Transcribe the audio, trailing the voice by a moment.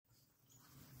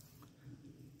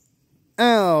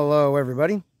Hello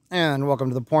everybody, and welcome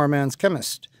to the Poor Man's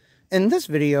Chemist. In this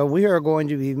video, we are going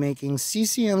to be making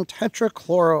cesium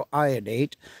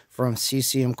tetrachloroiodate from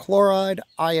cesium chloride,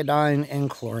 iodine, and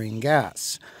chlorine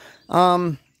gas.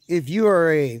 If you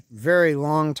are a very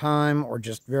long time or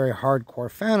just very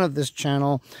hardcore fan of this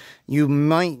channel, you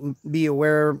might be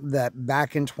aware that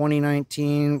back in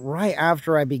 2019, right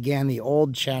after I began the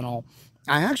old channel,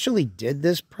 I actually did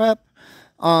this prep.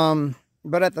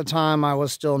 But at the time, I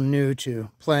was still new to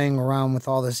playing around with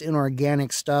all this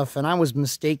inorganic stuff, and I was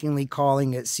mistakenly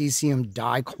calling it cesium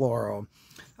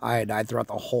dichloroiodate throughout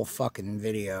the whole fucking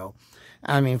video.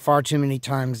 I mean, far too many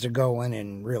times to go in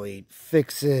and really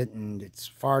fix it, and it's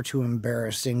far too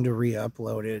embarrassing to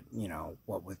re-upload it, you know,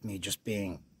 what with me just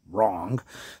being wrong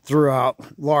throughout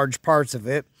large parts of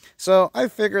it. So I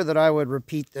figured that I would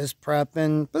repeat this prep,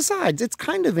 and besides, it's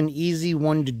kind of an easy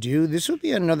one to do. This would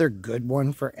be another good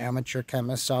one for amateur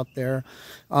chemists out there.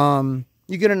 You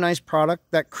get a nice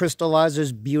product that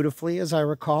crystallizes beautifully, as I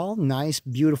recall. Nice,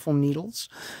 beautiful needles.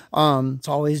 It's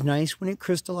always nice when it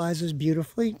crystallizes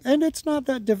beautifully, and it's not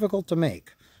that difficult to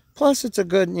make. Plus, it's a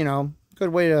good,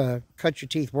 good way to cut your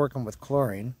teeth working with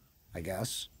chlorine, I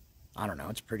guess. I don't know,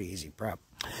 it's pretty easy prep.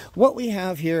 What we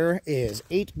have here is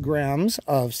 8 grams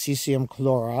of cesium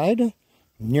chloride,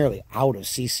 nearly out of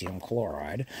cesium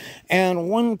chloride, and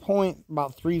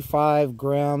 1.35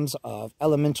 grams of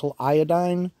elemental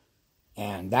iodine.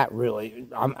 And that really,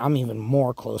 I'm even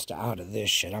more close to out of this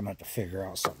shit. I'm going to have to figure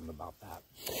out something about that.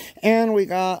 And we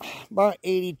got about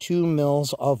 82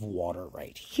 mils of water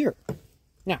right here.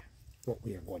 Now, what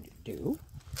we are going to do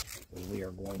is we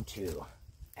are going to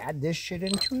add this shit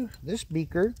into this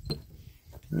beaker.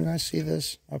 Can you guys see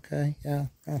this? Okay, yeah.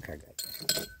 Okay, good.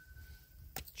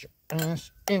 Get your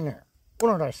ass in there.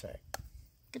 What did I say?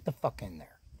 Get the fuck in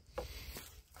there.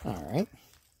 All right.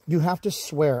 You have to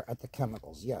swear at the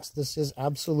chemicals. Yes, this is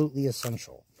absolutely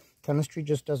essential. Chemistry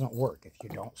just doesn't work if you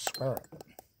don't swear at it.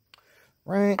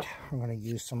 Right. We're going to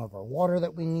use some of our water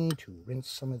that we need to rinse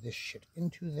some of this shit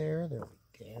into there. There we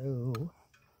go.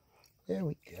 There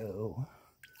we go.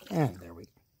 And there we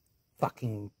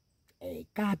fucking A.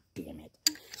 God damn it.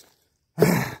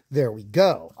 There we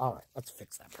go. All right, let's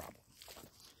fix that problem.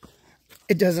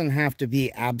 It doesn't have to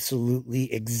be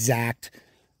absolutely exact.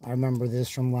 I remember this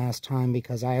from last time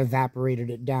because I evaporated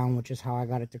it down, which is how I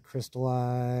got it to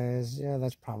crystallize. Yeah,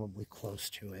 that's probably close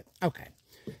to it. Okay,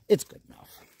 it's good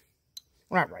enough.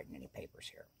 We're not writing any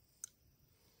papers here.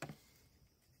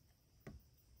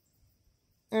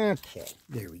 Okay,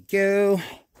 there we go.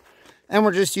 And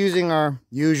we're just using our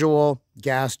usual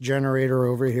gas generator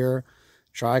over here.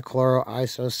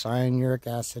 Trichloroisocyanuric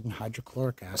acid and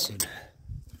hydrochloric acid.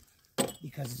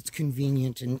 Because it's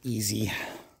convenient and easy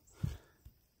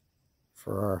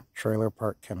for our trailer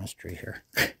park chemistry here.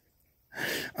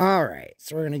 Alright,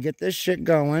 so we're going to get this shit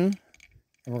going.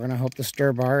 And we're going to hope the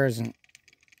stir bar isn't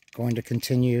going to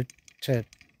continue to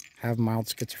have mild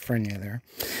schizophrenia there.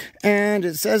 And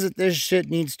it says that this shit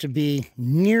needs to be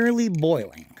nearly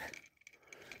boiling.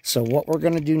 So what we're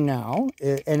going to do now,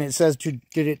 and it says to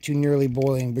get it to nearly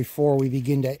boiling before we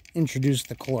begin to introduce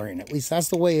the chlorine. At least that's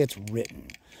the way it's written.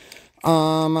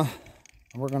 We're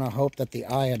going to hope that the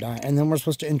iodine, and then we're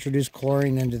supposed to introduce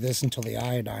chlorine into this until the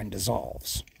iodine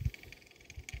dissolves.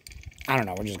 I don't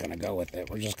know, we're just going to go with it.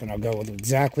 We're just going to go with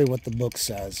exactly what the book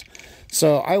says.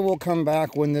 So I will come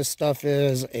back when this stuff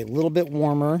is a little bit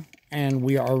warmer and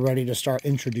we are ready to start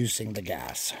introducing the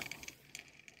gas.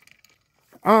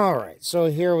 Alright, so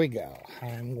here we go.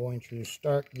 I'm going to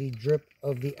start the drip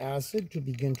of the acid to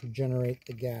begin to generate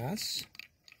the gas.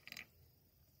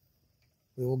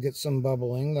 We will get some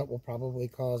bubbling that will probably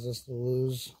cause us to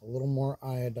lose a little more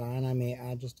iodine. I may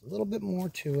add just a little bit more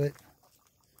to it.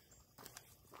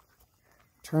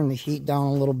 Turn the heat down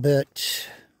a little bit.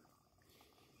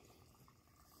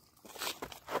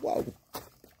 Whoa.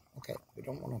 Okay, we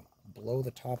don't want to blow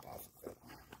the top off of it.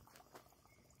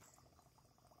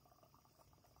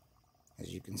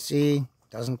 As you can see,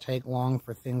 it doesn't take long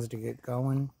for things to get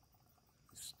going.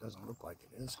 This doesn't look like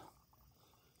it is.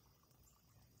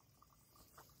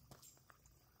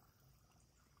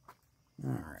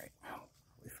 Alright.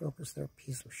 We focus there,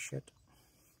 piece of shit?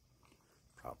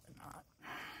 Probably not.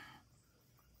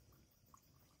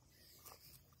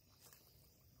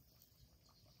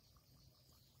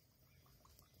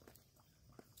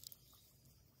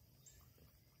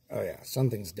 Oh yeah,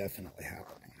 something's definitely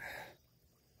happening.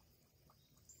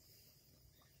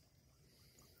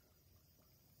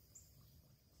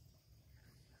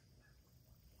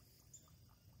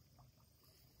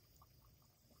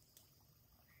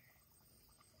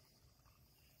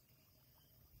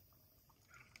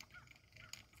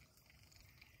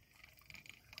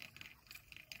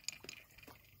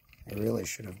 I really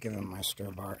should have given my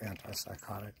stir-bar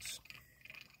antipsychotics.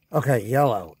 Okay,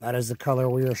 yellow. That is the color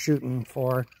we are shooting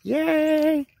for.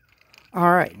 Yay!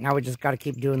 Alright, now we just got to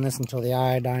keep doing this until the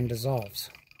iodine dissolves.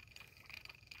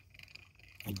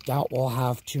 I doubt we'll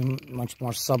have too much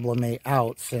more sublimate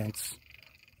out since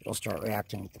it'll start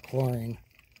reacting with the chlorine.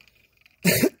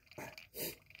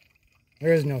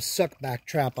 There is no suckback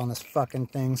trap on this fucking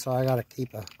thing, so I got to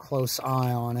keep a close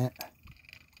eye on it.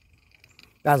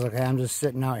 That's okay, I'm just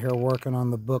sitting out here working on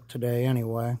the book today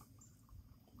anyway.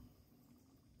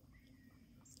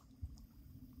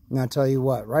 Now, I'll tell you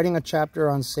what, writing a chapter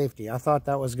on safety, I thought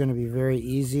that was going to be very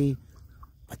easy.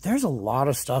 But there's a lot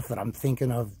of stuff that I'm thinking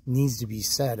of needs to be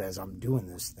said as I'm doing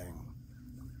this thing.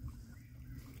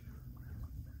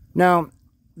 Now,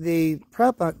 the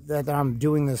prep that I'm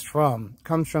doing this from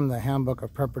comes from the Handbook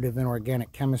of Preparative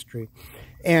Inorganic Chemistry.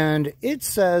 And it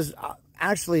says,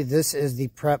 actually, this is the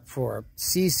prep for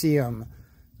cesium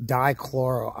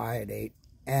dichloroiodate.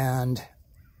 And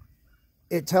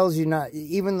it tells you not,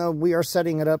 even though we are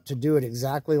setting it up to do it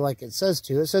exactly like it says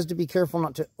to be careful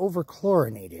not to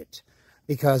overchlorinate it,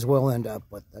 because we'll end up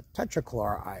with the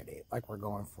tetrachloroiodate like we're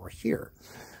going for here.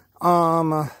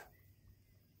 I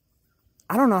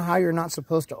don't know how you're not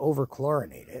supposed to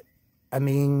overchlorinate it. I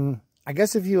mean, I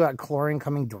guess if you had chlorine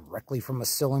coming directly from a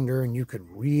cylinder and you could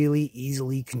really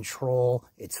easily control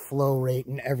its flow rate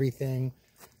and everything,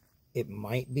 it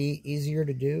might be easier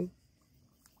to do.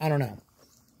 I don't know.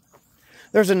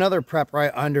 There's another prep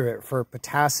right under it for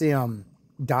potassium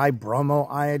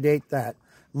dibromoiodate that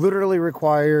literally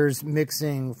requires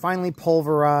mixing finely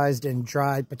pulverized and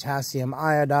dried potassium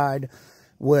iodide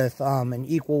with an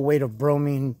equal weight of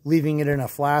bromine, leaving it in a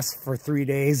flask for 3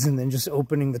 days, and then just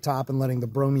opening the top and letting the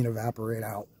bromine evaporate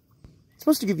out. It's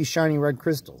supposed to give you shiny red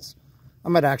crystals. I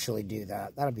might actually do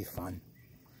that. That'd be fun.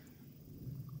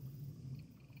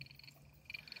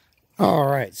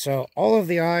 Alright, so all of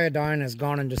the iodine has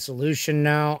gone into solution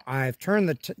now. I've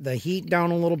turned the heat down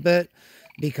a little bit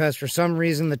because for some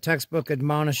reason the textbook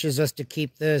admonishes us to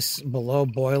keep this below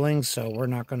boiling, so we're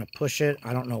not going to push it.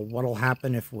 I don't know what'll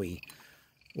happen if we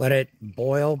let it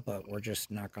boil, but we're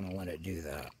just not going to let it do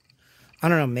that. I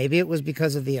don't know, maybe it was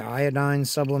because of the iodine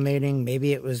sublimating.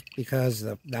 Maybe it was because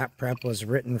that prep was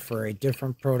written for a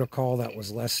different protocol that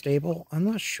was less stable. I'm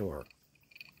not sure.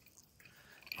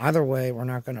 Either way, we're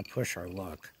not going to push our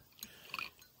luck.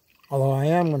 Although I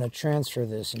am going to transfer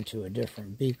this into a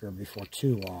different beaker before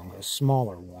too long, a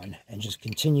smaller one, and just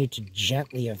continue to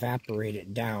gently evaporate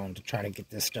it down to try to get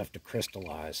this stuff to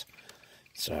crystallize.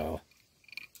 So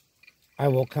I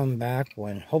will come back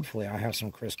when hopefully I have some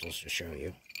crystals to show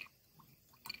you.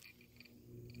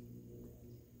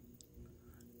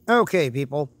 Okay,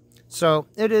 people. So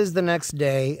it is the next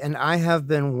day, and I have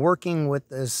been working with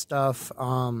this stuff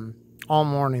all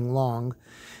morning long.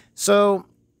 So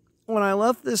when I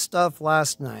left this stuff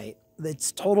last night,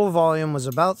 its total volume was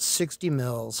about 60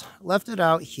 mils. Left it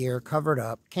out here, covered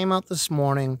up, came out this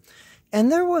morning,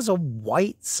 and there was a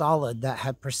white solid that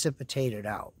had precipitated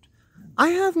out. I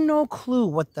have no clue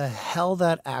what the hell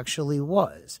that actually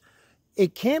was.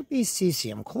 It can't be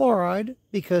cesium chloride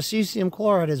because cesium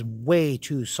chloride is way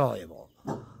too soluble.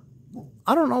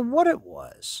 I don't know what it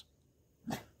was.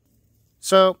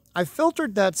 So I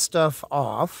filtered that stuff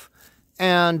off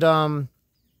and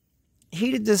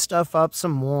heated this stuff up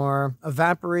some more,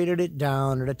 evaporated it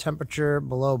down at a temperature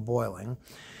below boiling.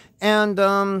 And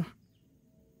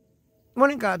when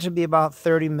it got to be about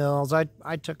 30 mils, I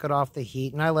took it off the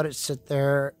heat and I let it sit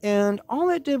there. And all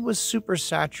it did was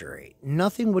supersaturate.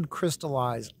 Nothing would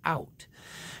crystallize out.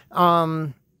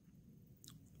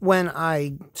 When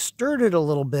I stirred it a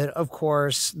little bit, of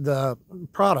course, the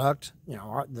product, you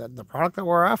know, the product that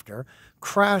we're after,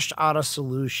 crashed out of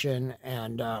solution,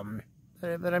 and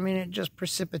but I mean, it just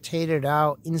precipitated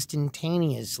out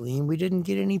instantaneously, and we didn't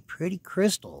get any pretty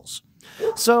crystals.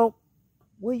 So,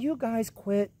 will you guys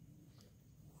quit?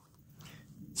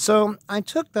 So I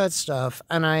took that stuff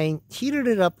and I heated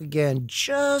it up again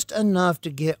just enough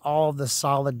to get all of the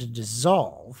solid to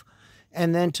dissolve.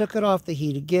 And then took it off the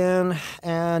heat again,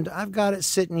 and I've got it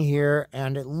sitting here,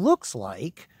 and it looks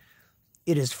like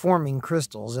it is forming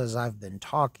crystals as I've been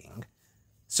talking.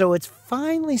 So it's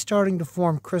finally starting to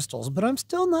form crystals, but I'm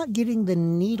still not getting the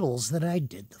needles that I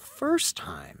did the first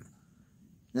time.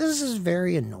 This is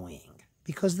very annoying,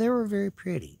 because they were very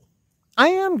pretty. I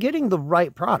am getting the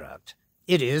right product.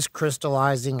 It is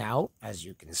crystallizing out, as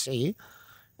you can see.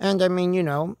 And I mean, you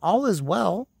know, all is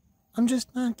well. I'm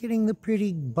just not getting the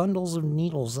pretty bundles of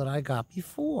needles that I got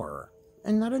before.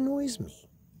 And that annoys me.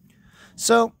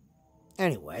 So,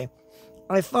 anyway,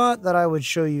 I thought that I would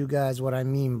show you guys what I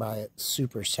mean by it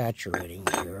super saturating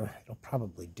here. It'll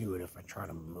probably do it if I try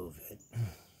to move it.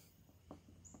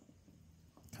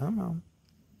 Come on.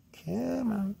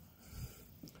 Come on.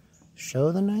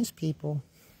 Show the nice people.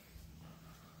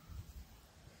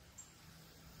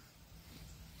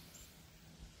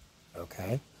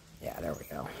 Okay. Yeah, there we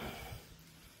go.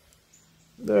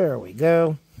 There we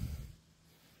go.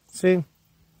 See?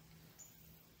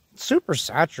 Super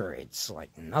saturates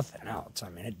like nothing else. I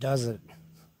mean, it does it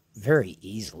very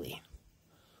easily.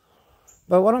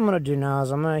 But what I'm going to do now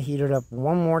is I'm going to heat it up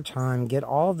one more time, get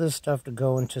all this stuff to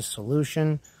go into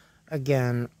solution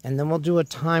again, and then we'll do a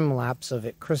time lapse of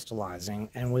it crystallizing,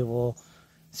 and we will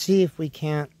see if we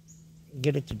can't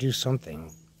get it to do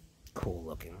something cool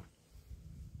looking.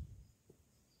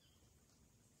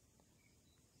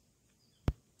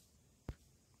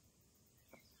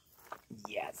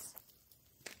 Yes.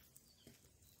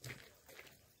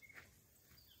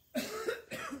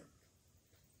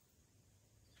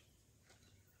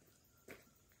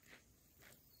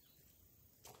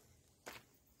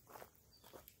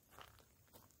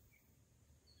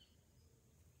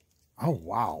 Oh,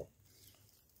 wow.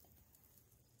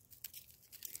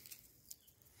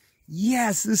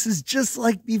 Yes, this is just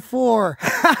like before.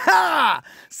 Ha ha!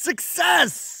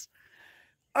 Success!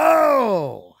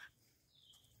 Oh!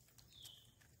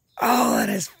 Oh, that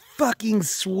is fucking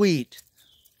sweet.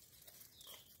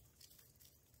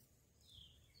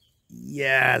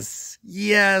 Yes.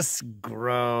 Yes,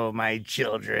 grow, my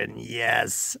children.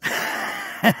 Yes.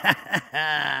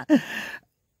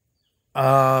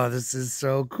 Oh, this is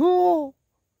so cool.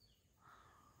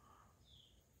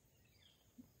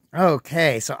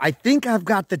 Okay, so I think I've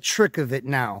got the trick of it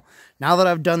now that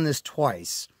I've done this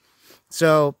twice.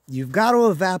 So you've got to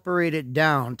evaporate it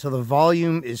down till the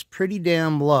volume is pretty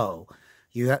damn low.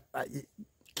 You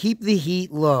keep the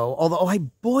heat low, although I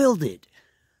boiled it.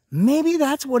 Maybe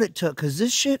that's what it took, because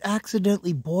this shit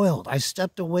accidentally boiled. I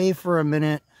stepped away for a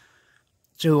minute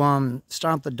to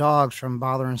stop the dogs from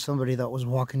bothering somebody that was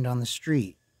walking down the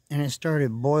street, and it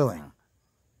started boiling.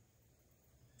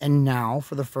 And now,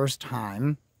 for the first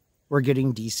time, we're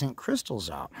getting decent crystals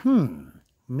out.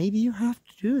 Maybe you have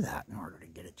to do that in order to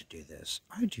get it to do this.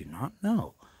 I do not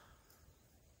know.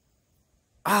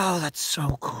 Oh, that's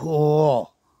so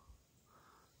cool.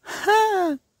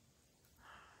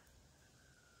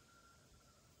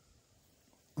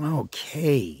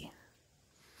 Okay.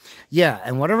 Yeah,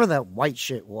 and whatever that white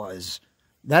shit was,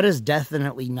 that is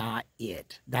definitely not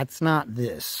it. That's not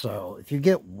this. So if you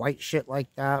get white shit like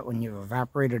that when you've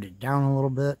evaporated it down a little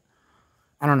bit,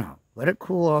 I don't know. Let it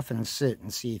cool off and sit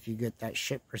and see if you get that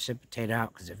shit precipitate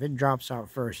out. Because if it drops out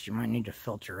first, you might need to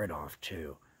filter it off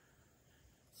too.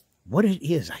 What it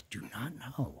is, I do not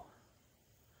know.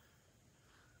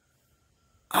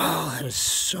 Oh, that is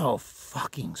so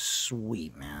fucking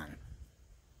sweet, man.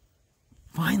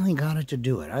 Finally got it to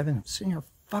do it. I've been sitting here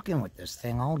fucking with this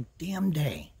thing all damn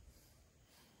day.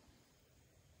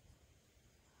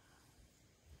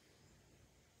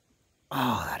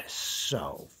 Oh, that is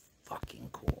so fucking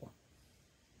cool.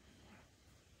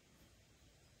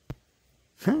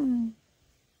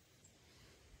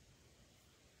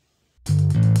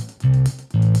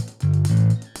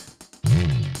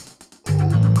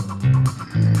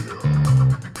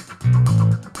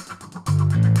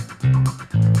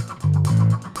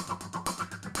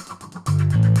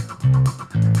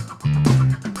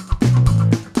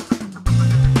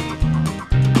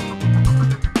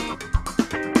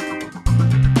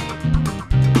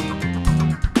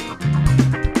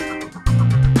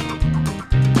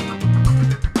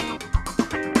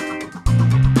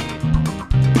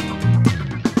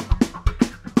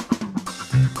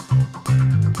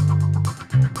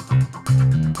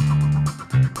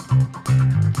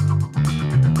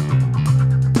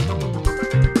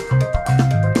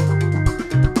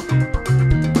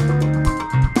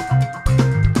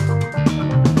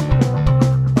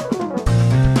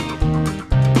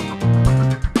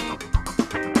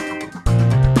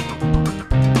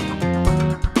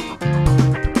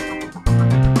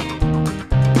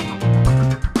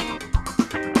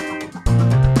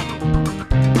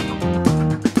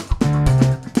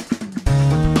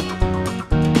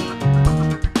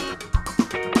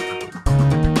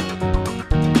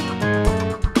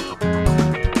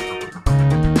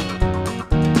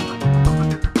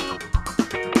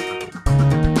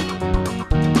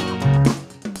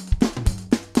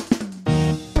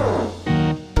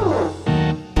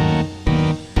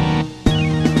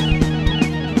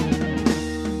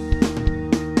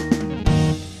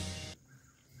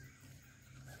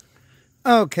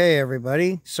 Okay,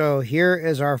 everybody, so here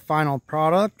is our final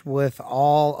product with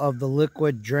all of the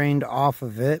liquid drained off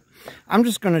of it. I'm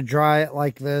just going to dry it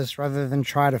like this rather than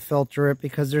try to filter it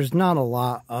because there's not a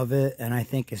lot of it, and I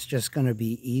think it's just going to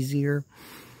be easier.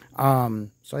 So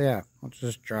yeah, we'll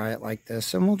just dry it like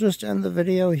this, and we'll just end the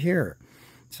video here.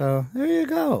 So there you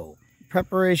go.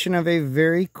 Preparation of a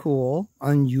very cool,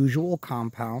 unusual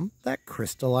compound that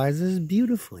crystallizes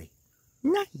beautifully.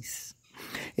 Nice.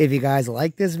 If you guys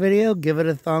like this video, give it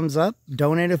a thumbs up.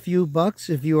 Donate a few bucks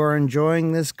if you are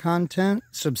enjoying this content.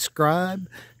 Subscribe,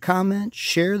 comment,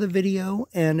 share the video.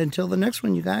 And until the next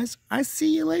one, you guys, I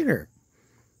see you later.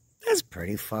 That's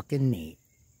pretty fucking neat.